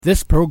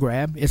This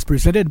program is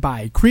presented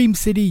by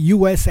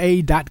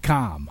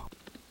CreamCityUSA.com.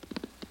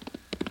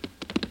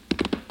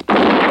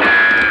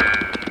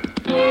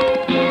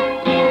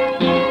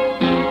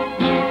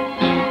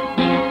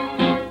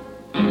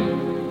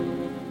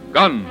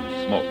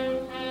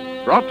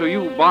 Gunsmoke, brought to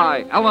you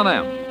by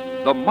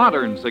L&M, the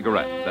modern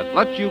cigarette that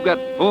lets you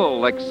get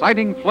full,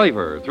 exciting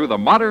flavor through the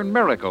modern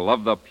miracle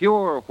of the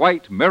pure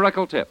white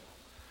miracle tip.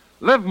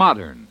 Live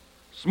modern.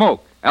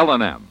 Smoke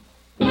L&M.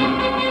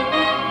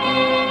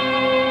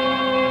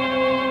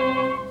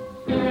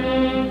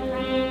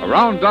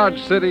 Around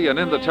Dodge City and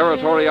in the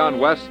territory on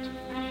West,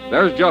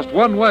 there's just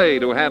one way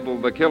to handle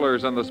the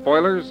killers and the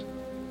spoilers,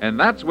 and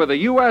that's with a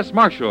U.S.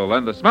 Marshal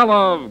and the smell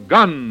of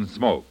gun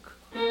smoke.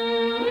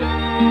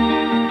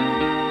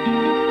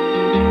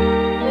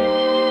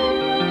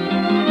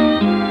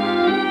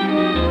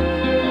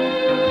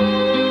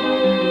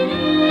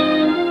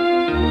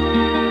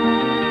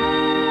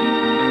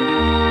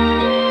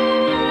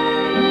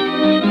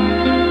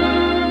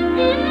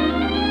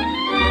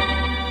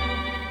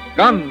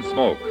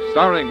 Gunsmoke,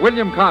 starring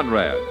William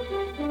Conrad,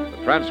 the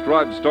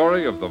transcribed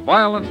story of the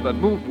violence that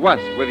moved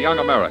west with young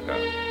America,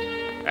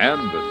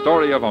 and the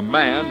story of a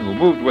man who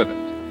moved with it.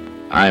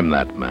 I'm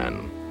that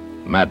man,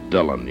 Matt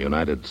Dillon,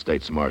 United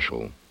States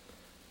Marshal.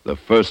 The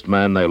first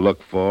man they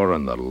look for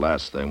and the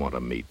last they want to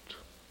meet.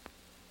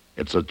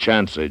 It's a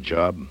chancy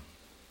job,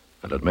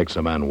 and it makes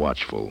a man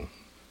watchful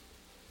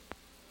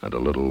and a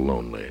little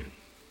lonely.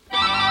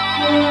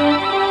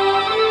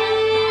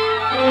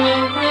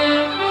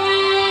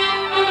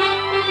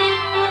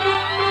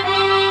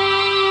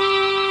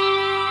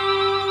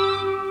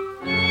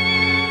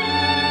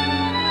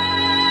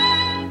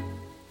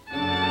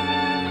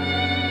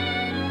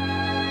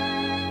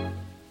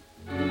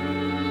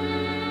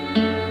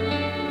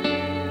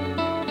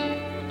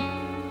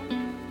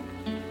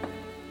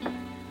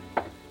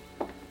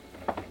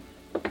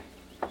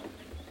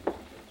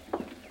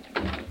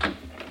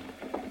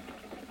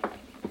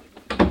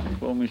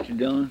 Well, Mr.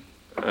 Dillon?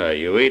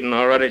 You eating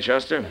already,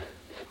 Chester?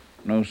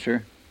 No,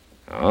 sir.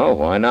 Oh,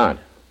 why not?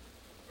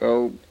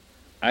 Well,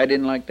 I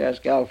didn't like to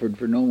ask Alfred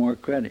for no more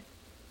credit.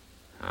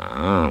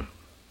 Oh.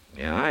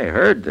 Yeah, I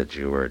heard that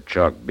you were at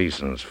Chalk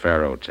Beeson's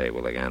faro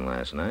table again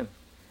last night.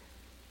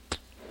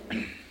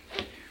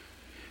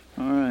 All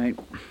right.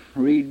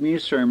 Read me a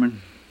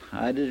sermon.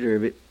 I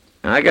deserve it.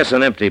 I guess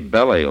an empty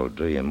belly will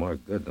do you more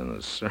good than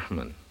a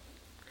sermon.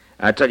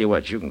 I tell you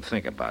what, you can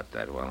think about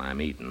that while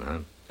I'm eating, huh?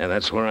 And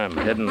that's where I'm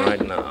heading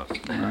right now.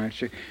 All right,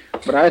 sir.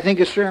 But I think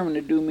a sermon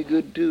would do me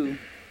good, too.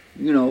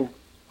 You know,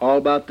 all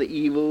about the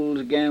evils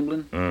of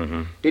gambling.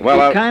 Mm-hmm.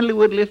 It kindly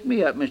would lift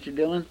me up, Mr.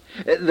 Dillon.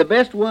 The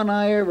best one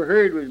I ever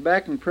heard was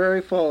back in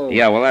Prairie Falls.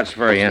 Yeah, well, that's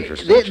very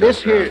interesting.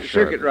 This here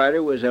circuit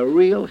rider was a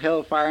real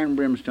hellfire and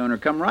brimstoner.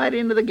 Come right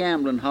into the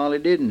gambling hall, he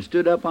did, and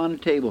stood up on the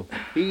table.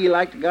 He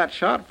like got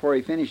shot before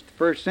he finished the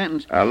first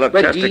sentence. Look,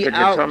 but Chester, he could you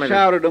tell me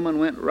out-shouted them and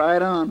went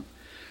right on.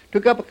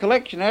 Took up a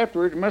collection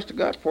afterwards, must have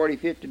got $40,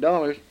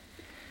 $50.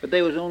 But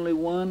there was only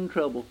one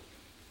trouble.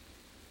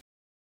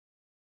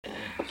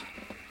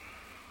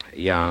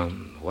 Yeah,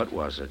 what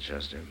was it,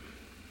 Chester?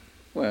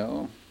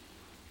 Well,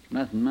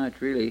 nothing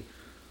much, really.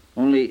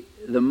 Only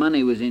the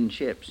money was in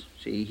chips.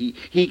 See,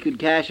 he could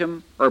cash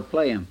 'em or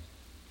play 'em.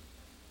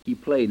 He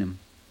played 'em,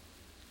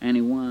 and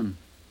he won.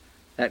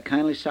 That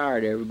kindly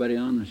soured everybody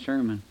on the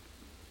sermon.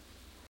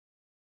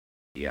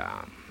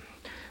 Yeah.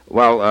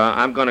 Well,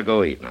 I'm going to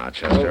go eat now,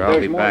 Chester. I'll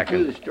be back.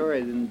 There's more to the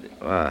story than...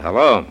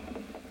 Hello.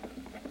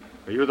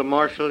 Are you the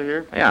marshal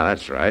here? Yeah,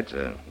 that's right.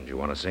 Do you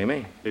want to see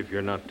me? If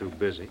you're not too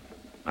busy.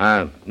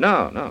 No,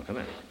 come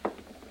in.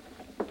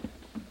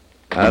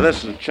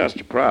 This is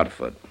Chester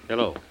Proudfoot.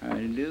 Hello. How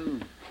do you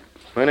do?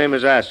 My name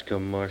is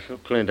Ascomb, Marshal.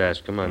 Clint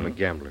Ascomb. I'm a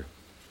gambler.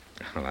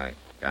 Well, I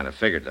kind of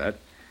figured that.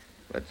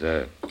 But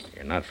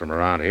you're not from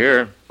around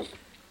here.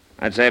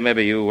 I'd say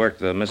maybe you work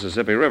the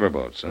Mississippi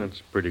riverboats, huh? That's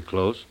pretty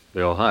close.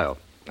 The Ohio.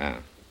 Ah.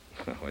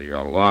 Well, you're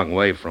a long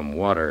way from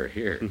water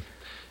here.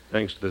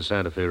 Thanks to the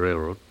Santa Fe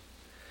Railroad.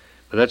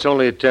 But that's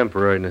only a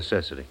temporary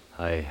necessity.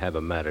 I have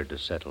a matter to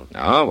settle.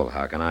 Oh, well,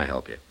 how can I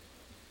help you?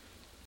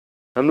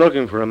 I'm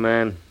looking for a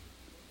man.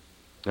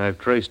 I've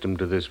traced him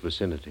to this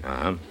vicinity.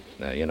 Uh-huh.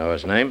 You know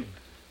his name?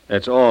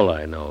 That's all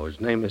I know.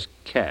 His name is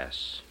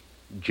Cass.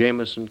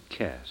 Jameson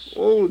Cass.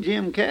 Old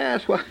Jim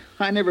Cass? Well,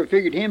 I never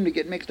figured him to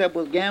get mixed up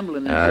with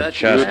gambling and such.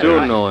 Chester. You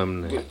do know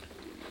him, then?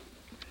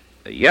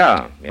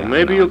 Yeah. Well,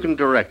 maybe you can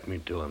direct me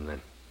to him, then.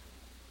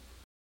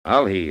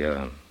 Well, he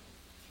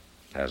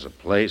has a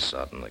place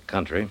out in the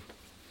country.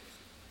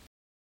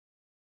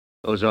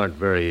 Those aren't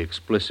very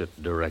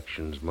explicit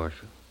directions,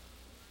 Marshal.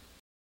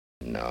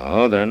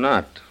 No, they're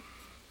not.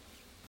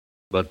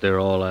 But they're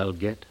all I'll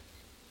get?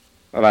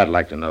 Well, I'd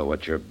like to know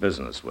what your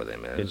business with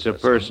him is. It's a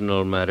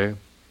personal matter.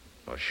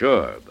 Oh,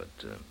 sure, but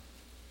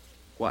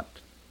what?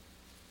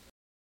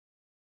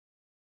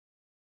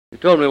 You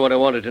told me what I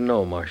wanted to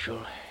know,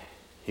 Marshal.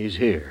 He's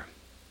here.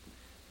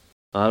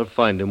 I'll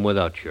find him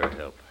without your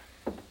help.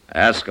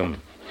 Ask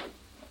him.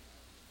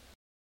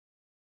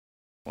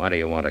 Why do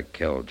you want to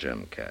kill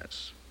Jim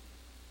Cass?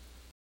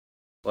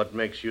 What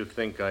makes you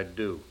think I'd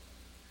do?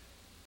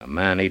 A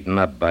man eaten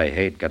up by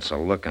hate gets a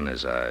look in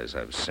his eyes.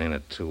 I've seen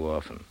it too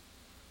often.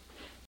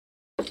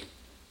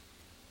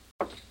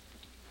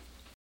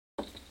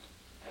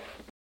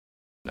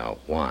 Now,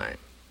 why?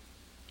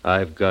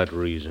 I've got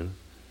reason.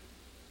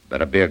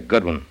 Better be a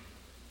good one.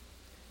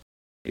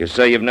 You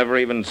say you've never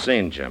even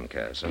seen Jim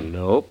Cass, huh?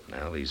 Nope.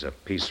 Well, he's a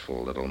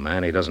peaceful little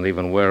man. He doesn't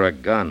even wear a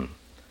gun.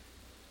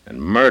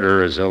 And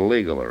murder is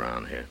illegal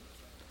around here.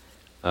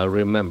 I'll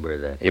remember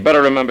that. You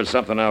better remember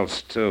something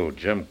else, too.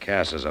 Jim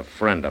Cass is a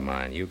friend of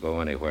mine. You go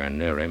anywhere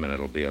near him, and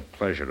it'll be a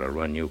pleasure to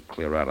run you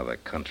clear out of the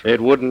country.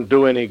 It wouldn't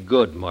do any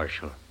good,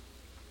 Marshal.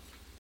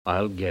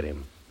 I'll get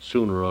him,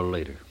 sooner or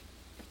later.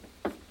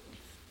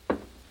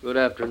 Good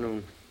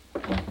afternoon.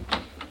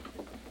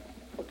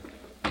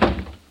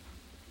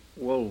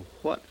 Well,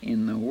 what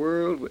in the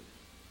world?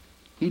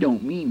 He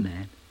don't mean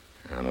that.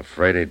 I'm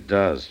afraid he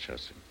does,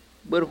 Chester.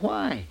 But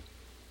why?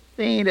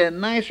 There ain't a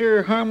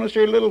nicer,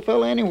 harmlesser little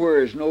fella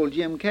anywhere than old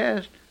Jim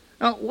Cass.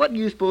 Now, what do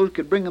you suppose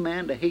could bring a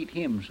man to hate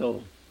him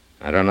so?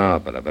 I don't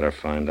know, but I better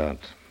find out.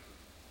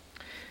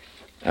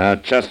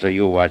 Chester,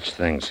 you watch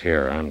things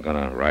here. I'm going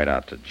to ride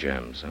out to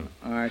Jim's, huh?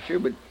 All right, sure,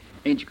 but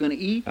ain't you going to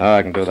eat? Oh,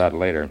 I can do that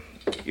later.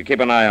 You keep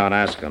an eye on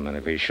Ascomb, and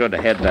if he should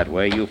head that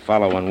way, you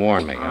follow and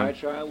warn me, All huh? right,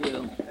 sure, I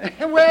will.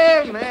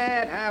 Well,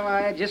 Matt, how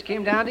I just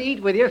came down to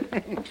eat with you.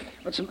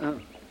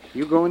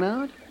 You going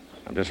out?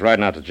 I'm just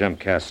riding out to Jim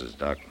Cass's,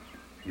 Doc.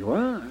 You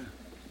are?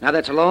 Now,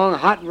 that's a long,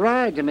 hot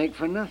ride to make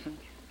for nothing.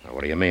 Now,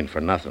 what do you mean,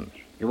 for nothing?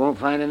 You won't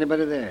find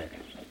anybody there.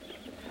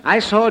 I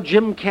saw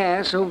Jim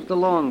Cass over at the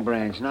Long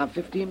Branch not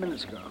 15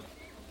 minutes ago.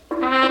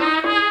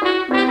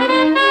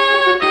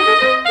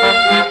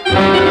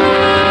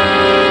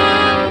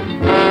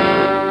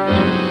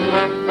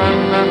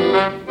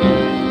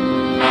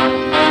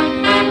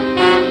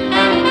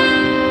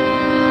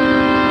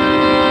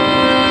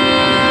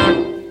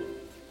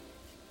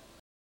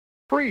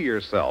 Free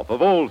yourself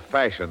of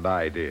old-fashioned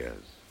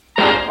ideas.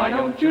 Why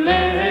don't you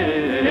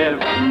live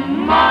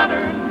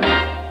modern?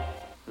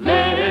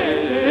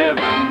 Live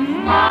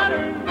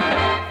modern.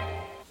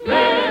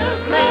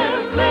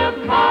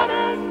 Live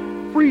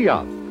modern. Free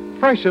up.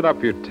 Freshen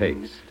up your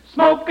taste.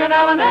 Smoke an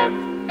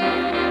L&M.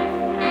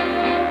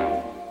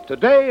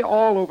 Today,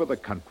 all over the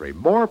country,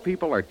 more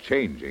people are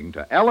changing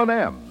to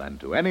L&M than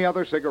to any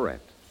other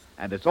cigarette.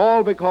 And it's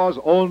all because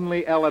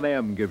only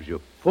L&M gives you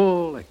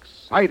full,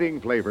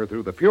 exciting flavor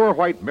through the pure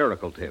white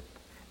miracle tip.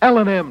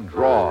 L&M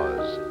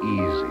draws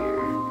easier,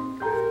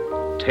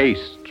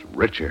 tastes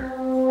richer,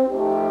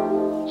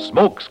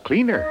 smokes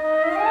cleaner.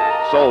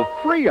 So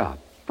free up,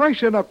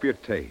 freshen up your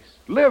taste,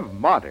 live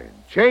modern,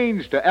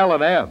 change to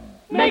L&M.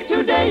 Make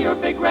today your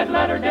big red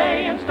letter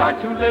day and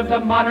start to live the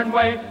modern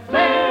way.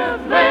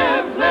 Live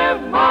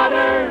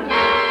modern.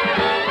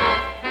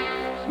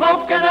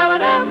 Smoke an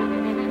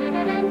L&M.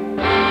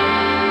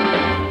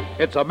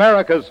 It's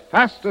America's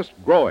fastest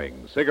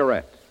growing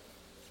cigarette.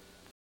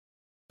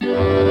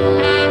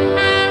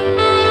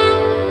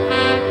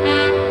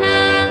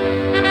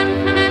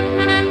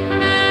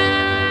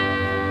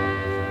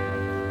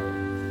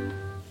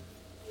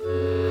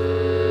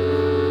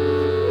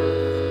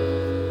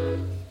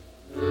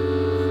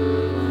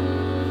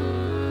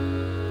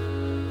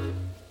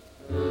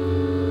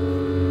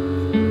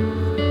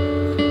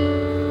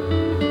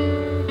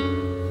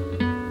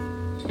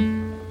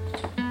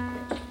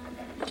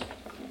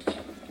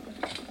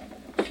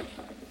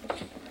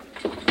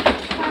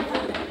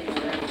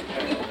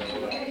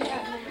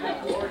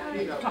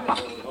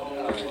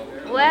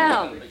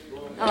 Well,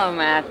 hello,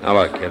 Matt.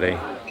 Hello, Kitty.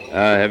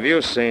 Have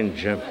you seen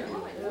Jim?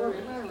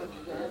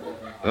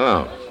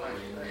 Oh.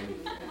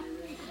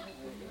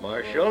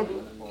 Marshal?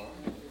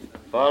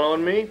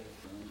 Following me?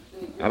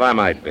 Well, I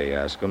might be,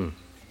 Ascomb.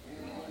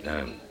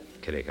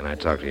 Kitty, can I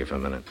talk to you for a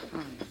minute?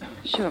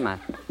 Sure, Matt.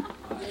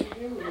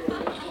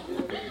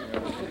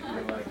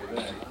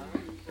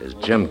 Is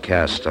Jim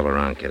Cass still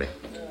around, Kitty?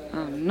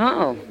 Oh,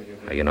 no.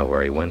 You know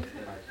where he went?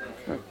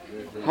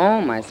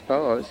 Home, I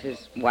suppose.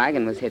 His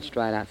wagon was hitched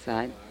right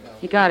outside.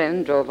 He got in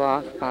and drove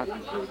off about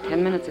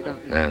 10 minutes ago.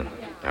 Yeah.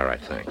 All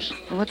right, thanks.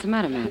 Well, what's the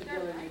matter, Matt?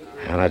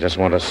 And I just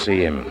want to see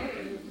him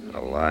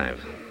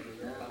alive.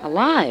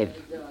 Alive?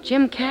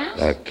 Jim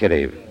Cass?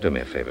 Kitty, do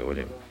me a favor, will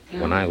you?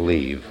 Yeah. When I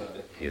leave,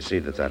 you see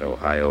that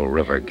Ohio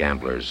River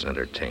gambler's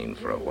entertained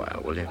for a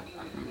while, will you?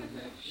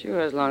 Sure,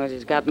 as long as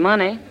he's got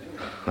money.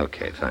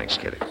 Okay, thanks,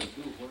 Kitty.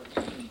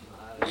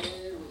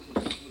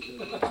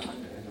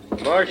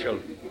 Marshal,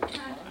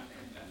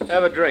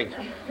 have a drink.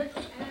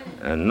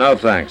 No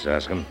thanks,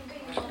 Ascomb.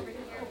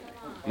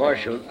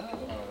 Marshal,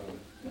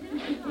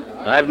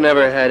 I've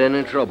never had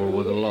any trouble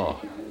with the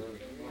law.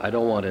 I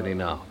don't want any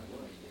now.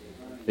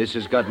 This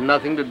has got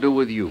nothing to do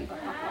with you.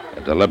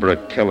 A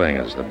deliberate killing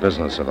is the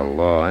business of the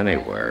law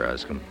anywhere,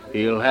 Ascomb.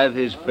 He'll have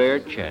his fair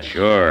chance.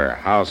 Sure,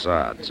 house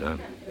odds, huh?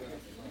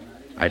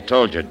 I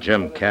told you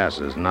Jim Cass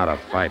is not a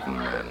fighting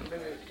man.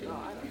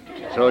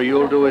 So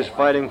you'll do his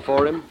fighting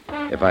for him?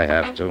 If I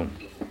have to.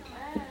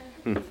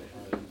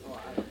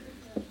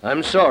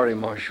 I'm sorry,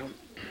 Marshal.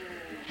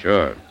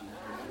 Sure.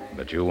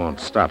 But you won't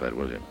stop it,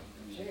 will you?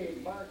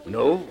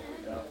 No?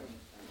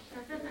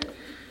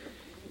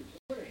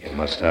 You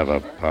must have a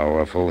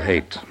powerful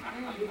hate.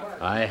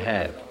 I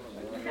have.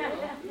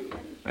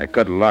 I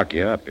could lock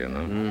you up, you know.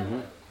 Mm-hmm.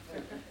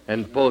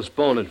 And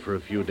postpone it for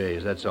a few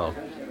days, that's all.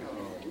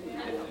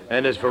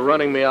 And as for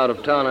running me out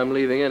of town, I'm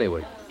leaving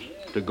anyway,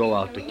 to go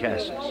out to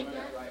Cass's.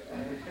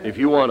 If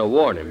you want to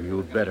warn him,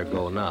 you'd better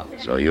go now.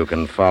 So you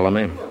can follow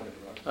me?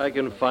 I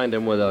can find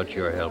him without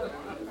your help.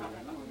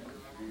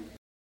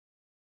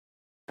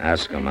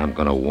 Ask him, I'm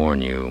going to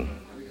warn you.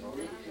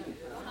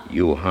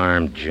 You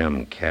harmed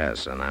Jim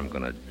Cass, and I'm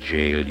going to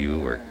jail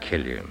you or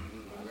kill you.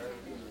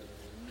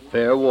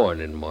 Fair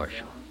warning,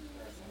 Marshal.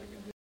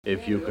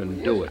 If you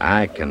can do it.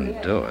 I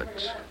can do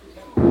it.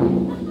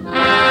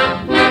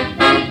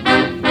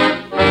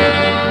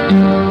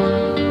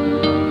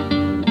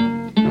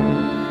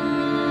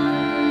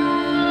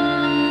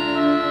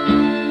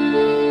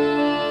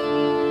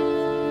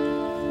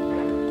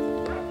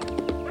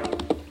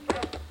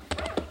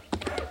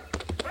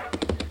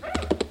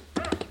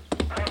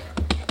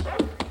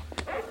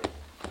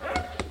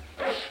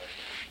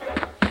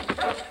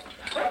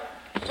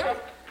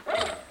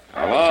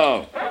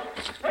 Hello?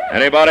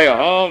 Anybody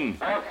home?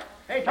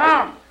 Hey,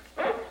 Tom!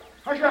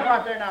 Hush up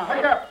out there now.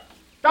 Hush up.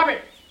 Stop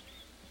it.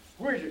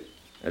 Who is it?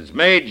 It's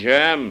me,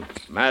 Jim.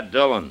 Matt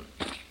Dillon.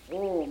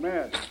 Oh,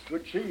 Matt.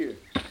 Good to see you.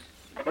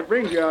 What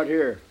brings you out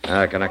here?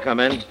 Can I come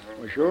in?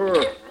 Well,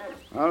 sure.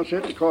 I'll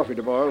set the coffee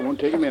to boil. It won't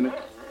take a minute.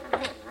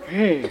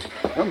 Hey,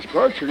 some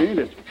scorcher, ain't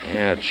it?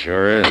 Yeah, it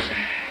sure is.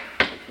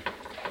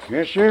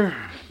 Yes, sir.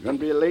 Gonna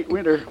be a late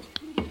winter.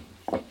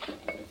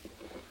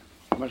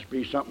 Must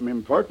be something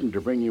important to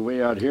bring you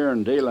way out here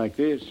on a day like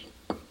this.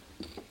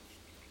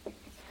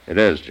 It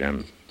is,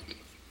 Jim.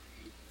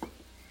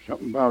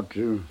 Something about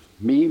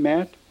me,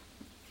 Matt?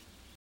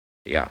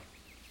 Yeah.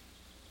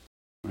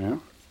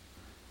 Well,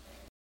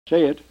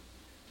 say it.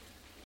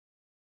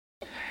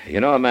 You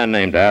know a man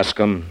named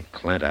Ascomb?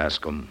 Clint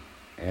Ascomb?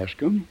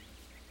 Ascomb?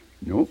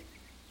 Nope.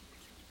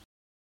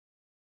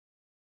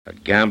 A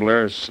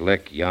gambler,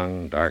 slick,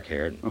 young,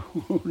 dark-haired.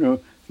 Oh, no,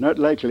 not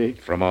likely.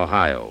 From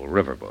Ohio,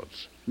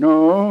 riverboats.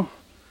 No.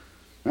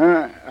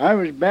 I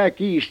was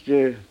back east,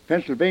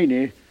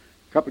 Pennsylvania,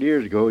 a couple of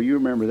years ago. You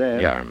remember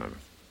that? Yeah, I remember.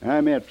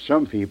 I met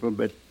some people,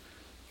 but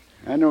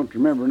I don't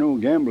remember no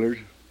gamblers.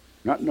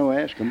 Not no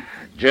Ascomb.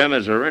 Jim,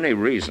 is there any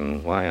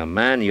reason why a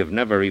man you've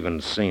never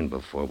even seen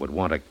before would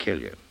want to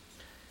kill you?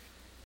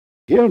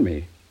 Kill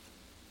me?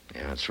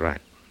 Yeah, that's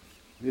right.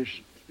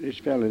 This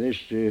fella,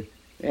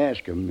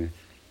 Ascomb,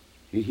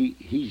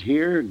 he's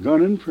here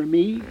gunning for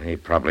me? He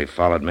probably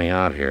followed me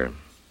out here.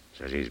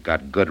 Says he's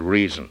got good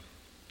reason.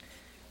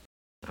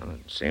 Well,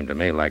 it seemed to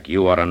me like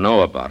you ought to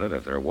know about it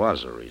if there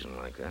was a reason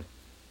like that.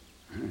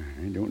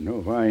 I don't know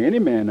why any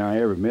man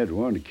I ever met would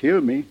want to kill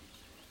me.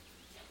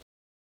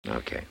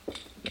 Okay.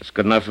 That's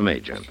good enough for me,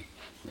 Jim.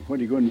 What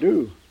are you going to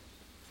do?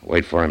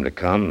 Wait for him to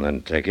come,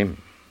 then take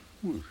him.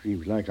 Well,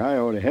 seems like I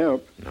ought to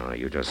help. No,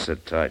 you just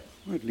sit tight.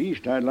 Well, at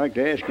least I'd like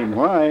to ask him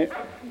why.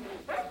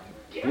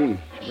 Hey,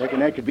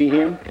 reckon that could be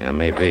him? Yeah,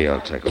 maybe. I'll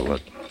take a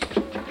look.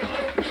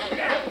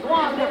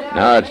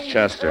 No, it's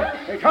Chester.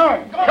 Hey,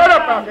 Tom, shut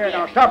up out there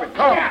now. Stop it.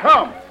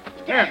 Tom.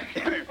 Yeah.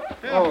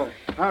 Oh,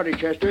 howdy,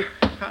 Chester.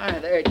 Hi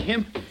there,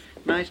 Jim.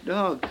 Nice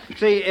dog.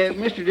 Say,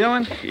 Mr.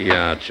 Dillon,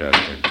 Yeah,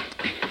 Chester.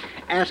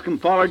 Ascomb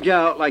followed you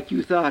out like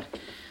you thought.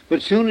 But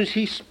as soon as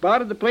he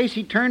spotted the place,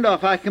 he turned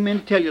off. I come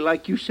in to tell you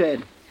like you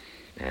said.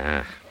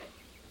 Yeah.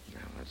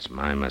 Now, that's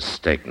my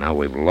mistake. Now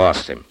we've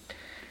lost him.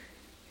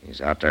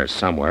 He's out there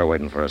somewhere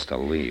waiting for us to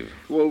leave.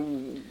 Well,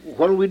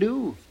 what'll we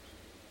do?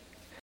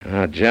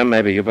 Jim,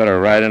 maybe you better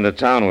ride into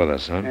town with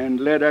us, huh?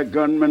 And let a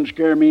gunman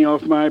scare me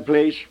off my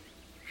place?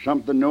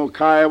 Something no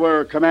Kiowa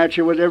or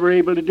Comanche was ever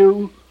able to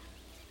do?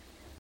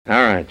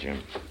 All right,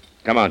 Jim.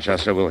 Come on,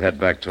 Chester. We'll head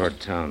back toward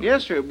town.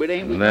 Yes, sir, but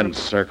ain't we And then gonna...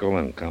 circle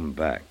and come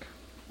back.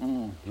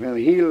 Oh, well,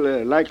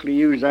 he'll likely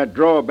use that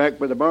draw back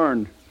by the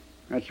barn.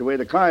 That's the way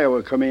the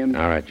Kiowa come in.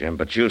 All right, Jim,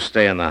 but you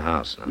stay in the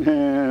house now.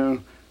 Well,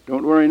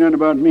 don't worry none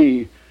about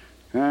me.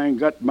 I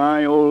got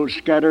my old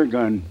scatter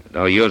gun.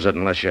 Don't use it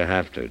unless you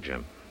have to,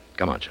 Jim.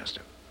 Come on,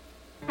 Chester.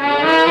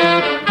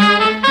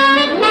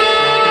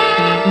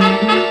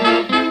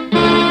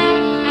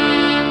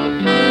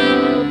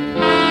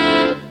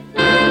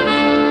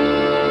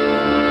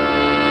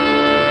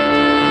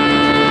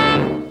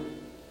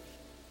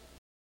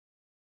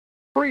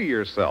 Free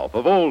yourself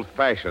of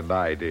old-fashioned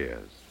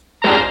ideas.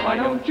 Why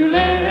don't you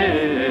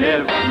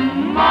live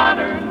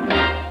modern?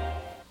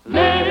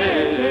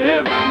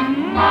 Live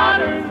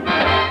modern.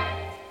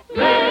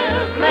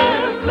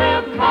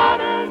 Live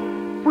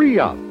modern. Free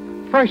up.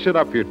 Freshen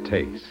up your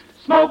taste.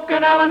 Smoke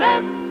an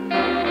L&M.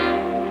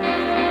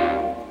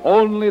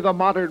 Only the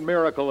modern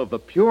miracle of the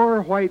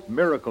pure white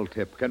miracle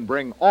tip can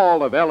bring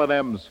all of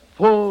L&M's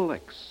full,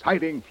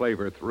 exciting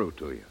flavor through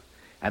to you.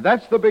 And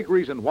that's the big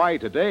reason why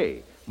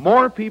today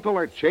more people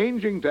are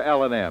changing to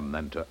L&M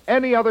than to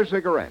any other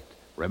cigarette.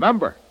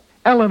 Remember,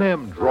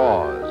 L&M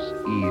draws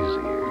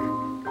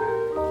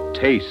easier,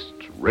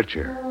 tastes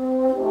richer,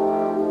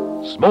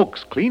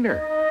 smokes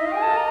cleaner.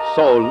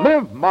 So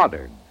live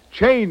modern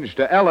change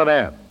to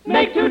L&M.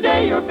 Make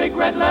today your big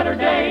red letter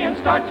day and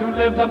start to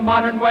live the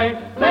modern way.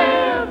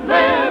 Live,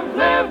 live,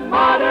 live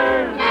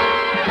modern.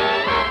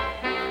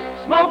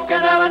 Smoke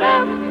an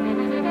L&M.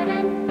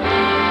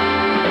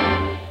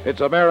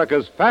 It's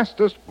America's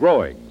fastest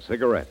growing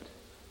cigarette.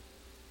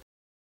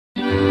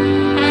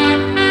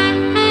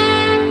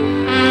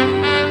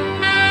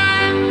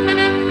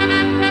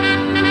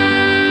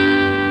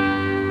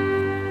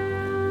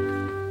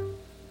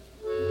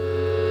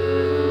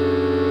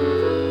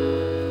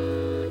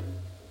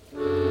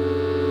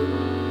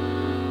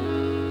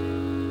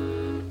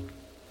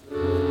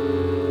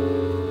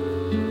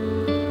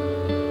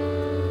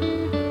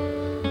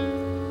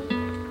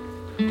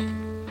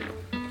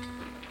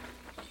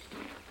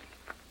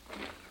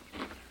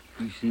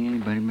 You see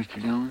anybody,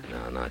 Mr. Dillon?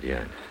 No, not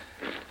yet.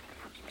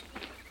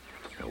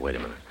 Now, wait a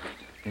minute.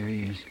 There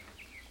he is.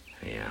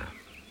 Yeah.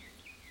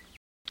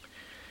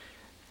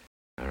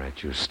 All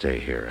right, you stay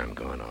here. I'm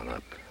going on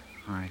up.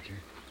 All right, sir.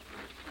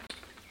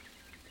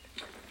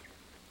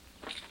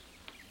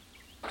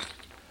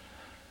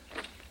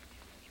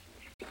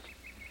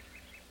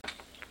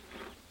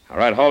 All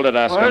right, hold it,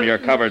 Ascomb. What? You're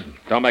covered.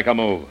 Don't make a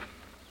move.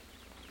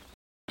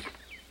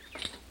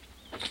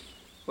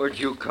 Where'd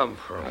you come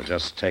from? Now,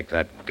 just take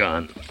that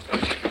gun.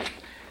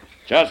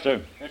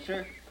 Chester. Yes,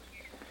 sir.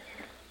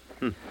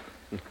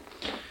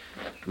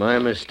 My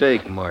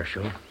mistake,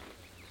 Marshal.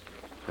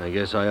 I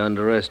guess I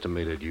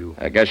underestimated you.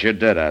 I guess you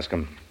did,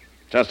 Ascomb.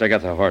 Chester,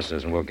 get the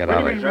horses and we'll get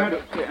out of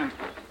here.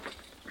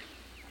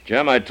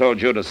 Jim, I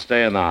told you to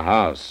stay in the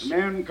house.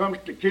 Man comes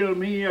to kill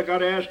me, I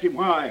gotta ask him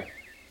why.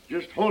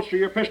 Just holster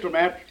your pistol,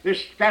 Matt.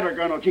 This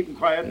scattergun will keep him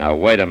quiet. Now,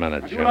 wait a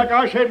minute, Do Jim. like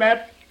I said,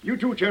 Matt. You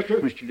too, Chester.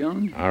 Mr.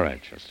 Dillon? All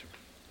right, Chester.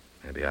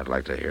 Maybe I'd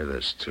like to hear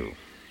this, too.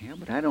 Yeah,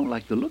 but I don't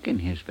like the look in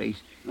his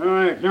face. All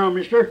right, now,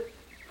 mister.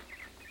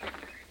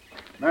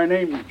 My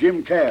name's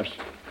Jim Cass.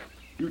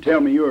 You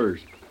tell me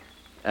yours.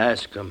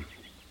 Ascomb.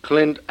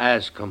 Clint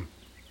Ascomb.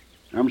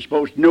 I'm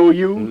supposed to know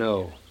you?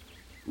 No.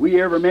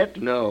 We ever met?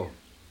 No.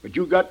 But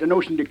you got the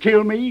notion to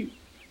kill me?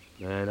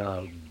 And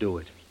I'll do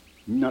it.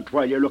 Not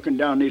while you're looking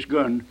down this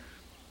gun.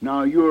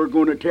 Now you're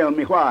going to tell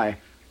me why.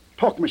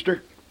 Talk,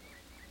 mister.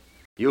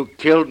 You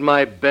killed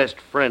my best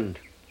friend.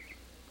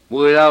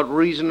 Without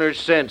reason or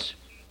sense.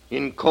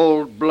 In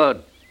cold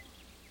blood.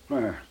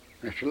 Why,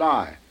 that's a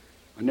lie.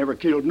 I never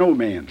killed no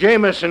man.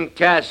 Jameson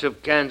Cass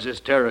of Kansas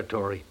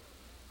Territory.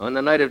 On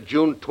the night of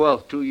June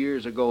 12th, 2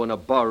 years ago, in a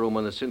barroom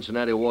on the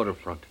Cincinnati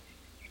waterfront.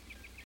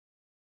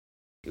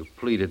 You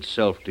pleaded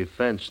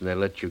self-defense and they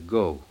let you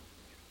go.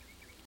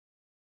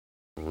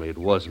 Only it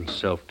wasn't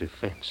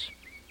self-defense.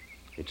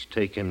 It's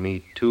taken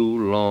me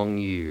 2 long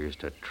years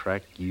to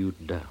track you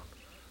down.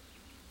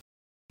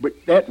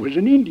 But that was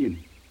an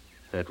Indian.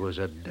 That was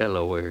a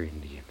Delaware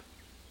Indian.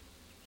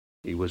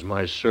 He was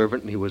my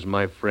servant and he was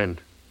my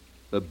friend.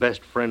 The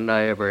best friend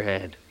I ever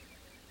had.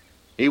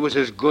 He was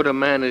as good a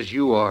man as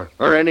you are,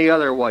 or any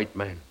other white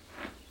man.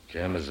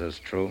 Jim, is this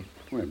true?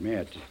 Well,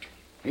 Matt,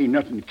 ain't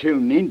nothing to kill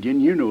an Indian,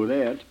 you know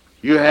that.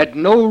 You had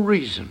no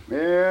reason.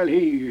 Well,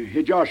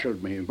 he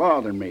jostled me,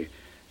 bothered me.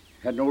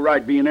 Had no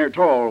right being there at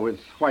all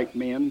with white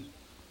men.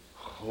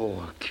 Oh,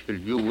 I'll kill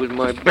you with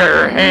my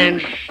bare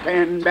hands.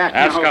 Stand back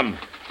Ask now. him.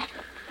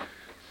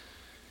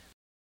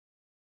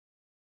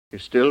 You're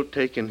still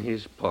taking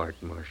his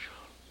part, Marshal.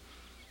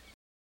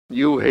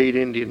 You hate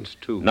Indians,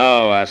 too.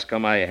 No,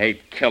 Ascomb, I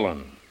hate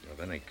killing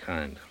of any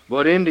kind.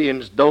 But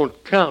Indians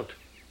don't count.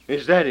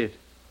 Is that it?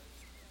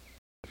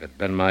 If it'd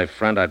been my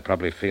friend, I'd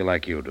probably feel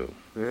like you do.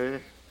 Eh?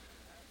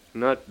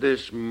 Not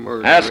this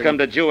murder. Ask him,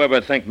 did you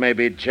ever think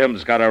maybe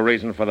Jim's got a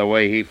reason for the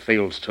way he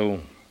feels,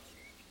 too?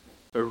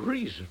 A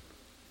reason?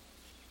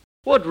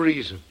 What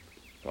reason?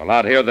 Well,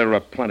 out here there are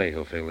plenty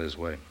who feel his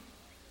way.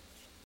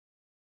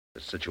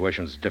 The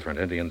situation's different.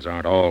 Indians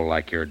aren't all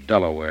like your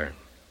Delaware.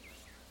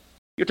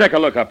 You take a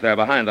look up there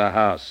behind the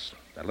house.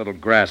 That little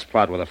grass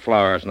plot with the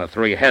flowers and the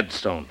 3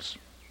 headstones.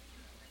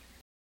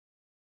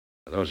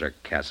 Those are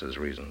Cass's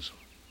reasons.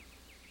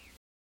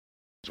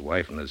 His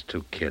wife and his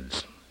 2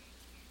 kids.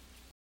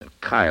 And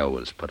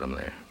Kiowas put him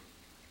there.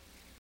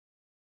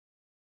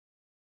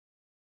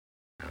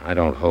 I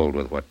don't hold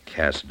with what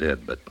Cass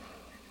did, but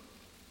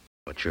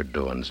what you're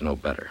doing's no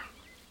better.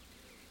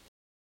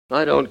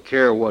 I don't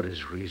care what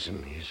his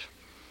reason is.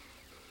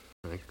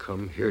 I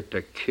come here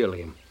to kill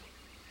him.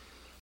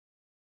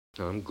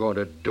 I'm going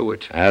to do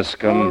it.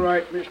 Ask him. All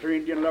right, Mr.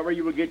 Indian lover,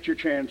 you will get your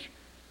chance.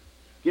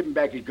 Give him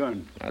back his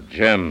gun. Now,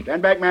 Jim.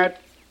 Stand back,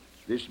 Matt.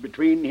 This is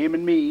between him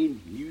and me.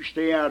 You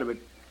stay out of it.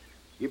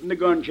 Give him the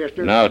gun,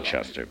 Chester. No,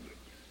 Chester.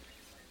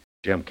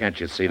 Jim, can't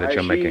you see that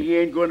you're I see making... he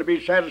ain't going to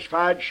be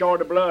satisfied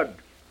short of blood.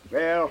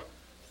 Well,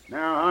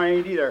 now I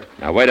ain't either.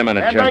 Now, wait a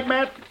minute, Stand Jim. back,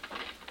 Matt.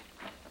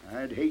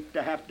 I'd hate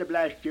to have to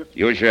blast you.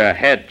 Use your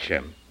head,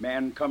 Jim.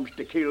 Man comes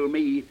to kill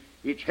me.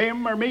 It's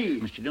him or me.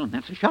 Mr. Dillon,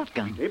 that's a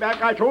shotgun. Stay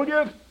back, I told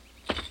you.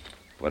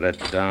 Put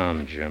it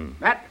down, Jim.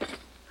 Matt,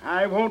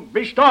 I won't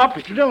be stopped.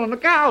 Mr. Dillon,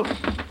 look out.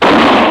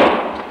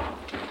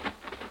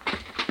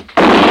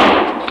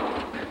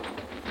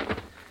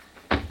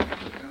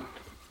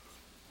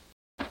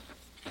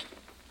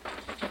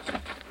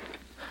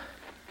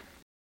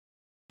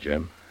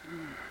 Jim?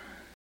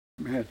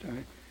 Matt,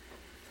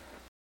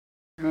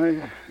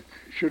 I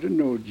should have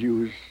known you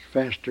was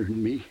faster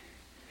than me.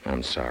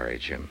 I'm sorry,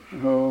 Jim.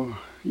 Oh,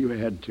 you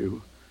had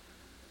to.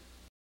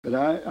 But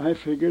I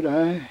figured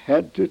I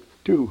had to,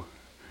 too.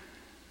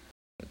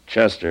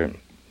 Chester,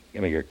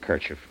 give me your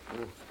kerchief.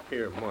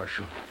 Here,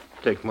 Marshal.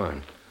 Take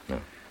mine.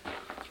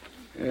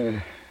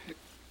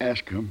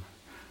 Ask him.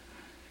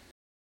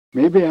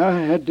 Maybe I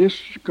had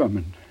this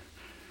coming.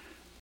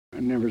 I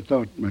never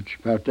thought much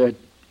about that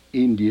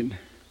Indian.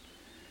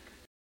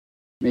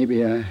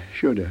 Maybe I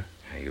should have.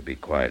 Hey, you be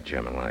quiet,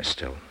 Jim, and lie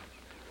still.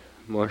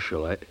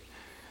 Marshal,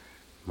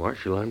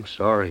 I'm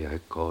sorry I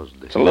caused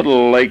this. It's a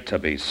little late to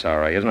be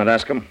sorry, isn't it,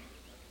 Ascomb?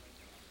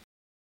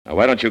 Now,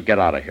 why don't you get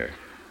out of here?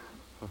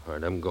 All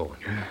right, I'm going.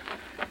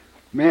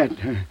 Matt.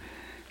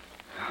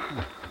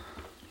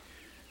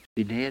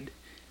 He dead?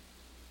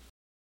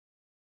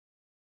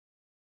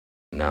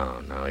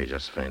 No, he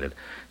just fainted.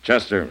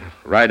 Chester,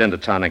 ride into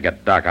town and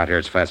get Doc out here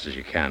as fast as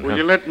you can. Will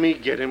you let me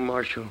get him,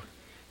 Marshal?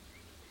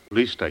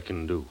 Least I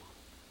can do.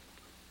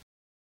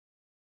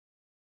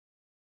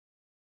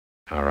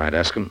 All right,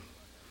 Ascomb.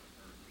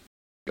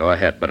 Go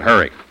ahead, but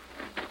hurry.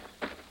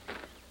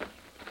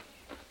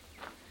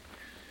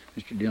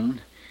 Mr. Dillon,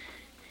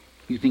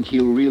 you think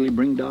he'll really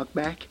bring Doc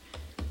back?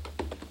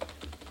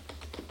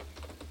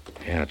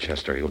 Yeah,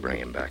 Chester, he'll bring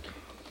him back.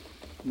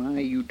 My,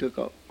 you took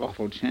an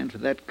awful chance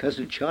with that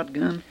cussed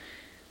shotgun.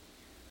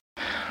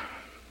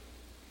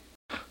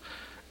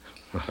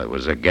 Well, it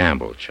was a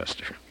gamble,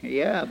 Chester.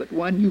 Yeah, but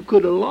one you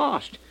could have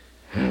lost.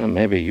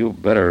 Maybe you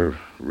better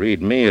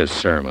read me a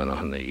sermon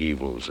on the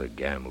evils of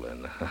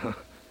gambling.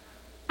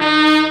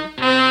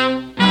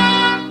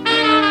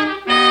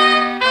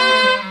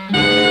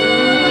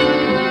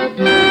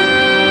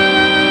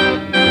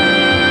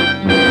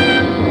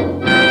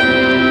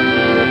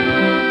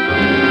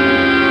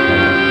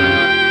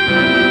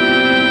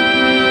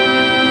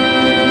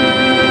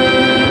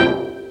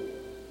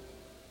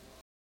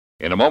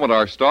 In a moment,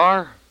 our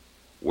star,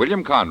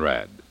 William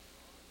Conrad.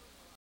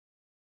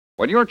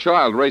 When your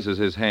child raises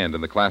his hand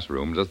in the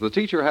classroom, does the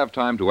teacher have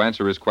time to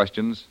answer his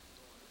questions?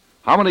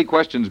 How many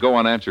questions go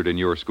unanswered in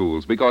your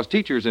schools because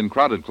teachers in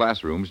crowded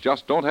classrooms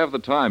just don't have the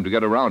time to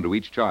get around to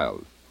each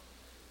child?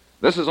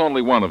 This is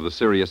only one of the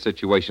serious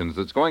situations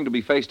that's going to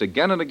be faced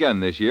again and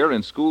again this year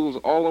in schools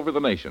all over the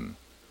nation.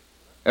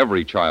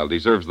 Every child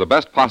deserves the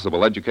best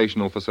possible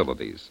educational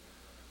facilities.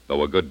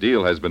 Though a good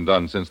deal has been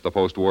done since the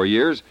post-war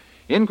years,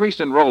 increased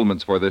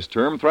enrollments for this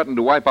term threaten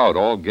to wipe out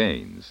all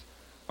gains.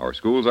 Our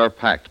schools are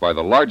packed by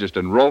the largest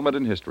enrollment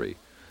in history.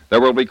 There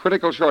will be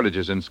critical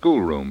shortages in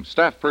schoolrooms,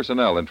 staff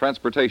personnel, and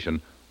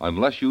transportation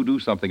unless you do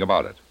something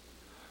about it.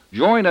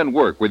 Join and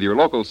work with your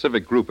local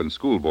civic group and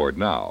school board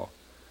now.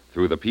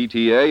 Through the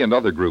PTA and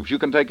other groups, you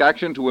can take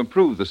action to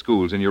improve the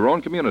schools in your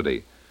own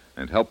community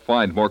and help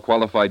find more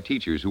qualified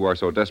teachers who are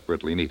so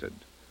desperately needed.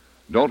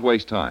 Don't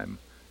waste time.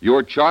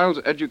 Your child's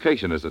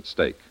education is at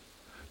stake.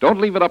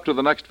 Don't leave it up to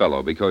the next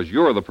fellow because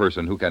you're the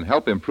person who can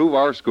help improve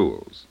our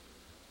schools.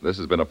 This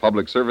has been a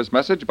public service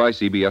message by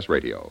CBS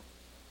Radio.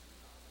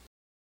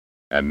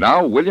 And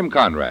now, William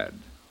Conrad.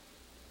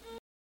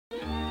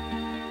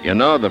 You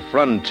know, the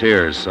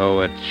frontier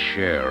saw its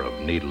share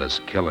of needless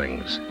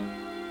killings.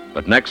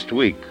 But next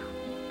week,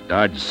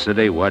 Dodge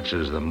City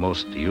watches the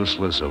most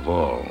useless of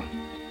all.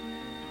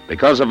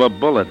 Because of a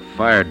bullet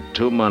fired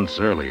 2 months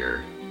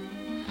earlier,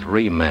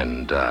 3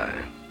 men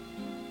die.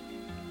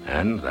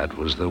 And that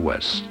was the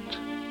West.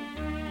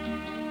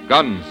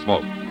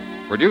 Gunsmoke.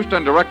 Produced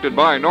and directed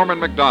by Norman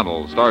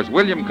McDonald, stars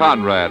William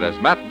Conrad as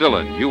Matt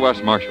Dillon,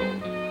 U.S. Marshal.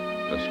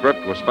 The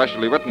script was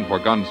specially written for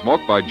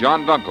Gunsmoke by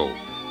John Dunkel,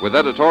 with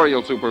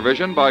editorial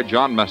supervision by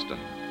John Meston.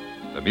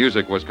 The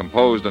music was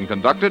composed and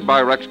conducted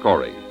by Rex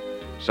Corey.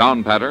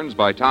 Sound patterns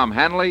by Tom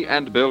Hanley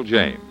and Bill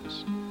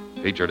James.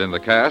 Featured in the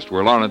cast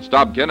were Lawrence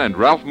Dobkin and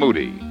Ralph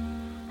Moody.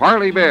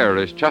 Parley Bear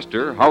is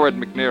Chester, Howard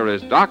Mcnear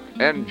is Doc,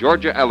 and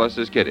Georgia Ellis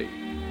is Kitty.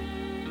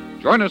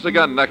 Join us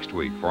again next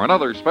week for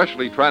another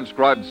specially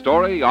transcribed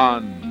story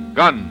on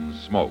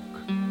Gunsmoke.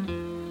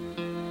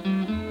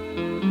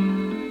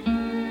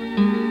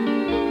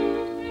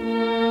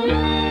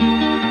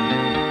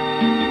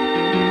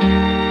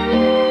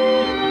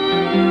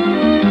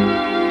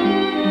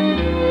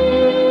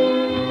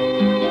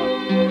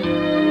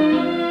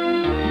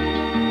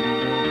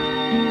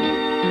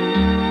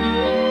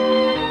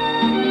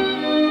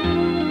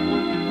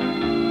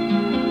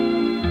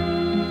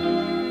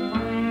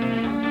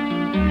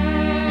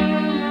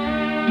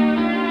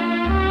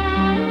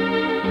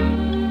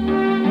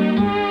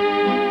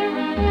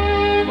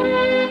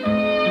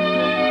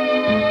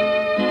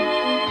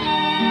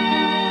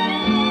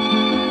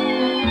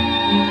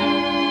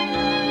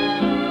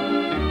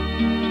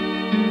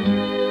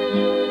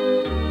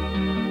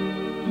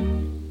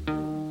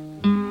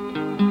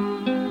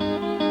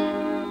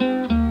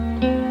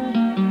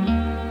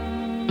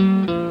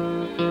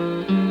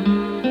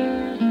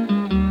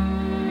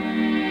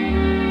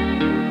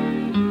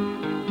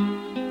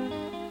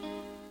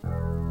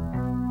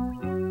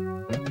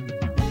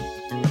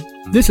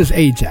 This is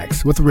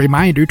Ajax with a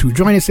reminder to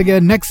join us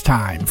again next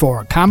time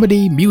for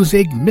comedy,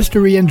 music,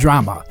 mystery, and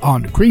drama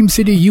on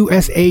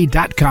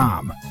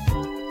creamcityusa.com.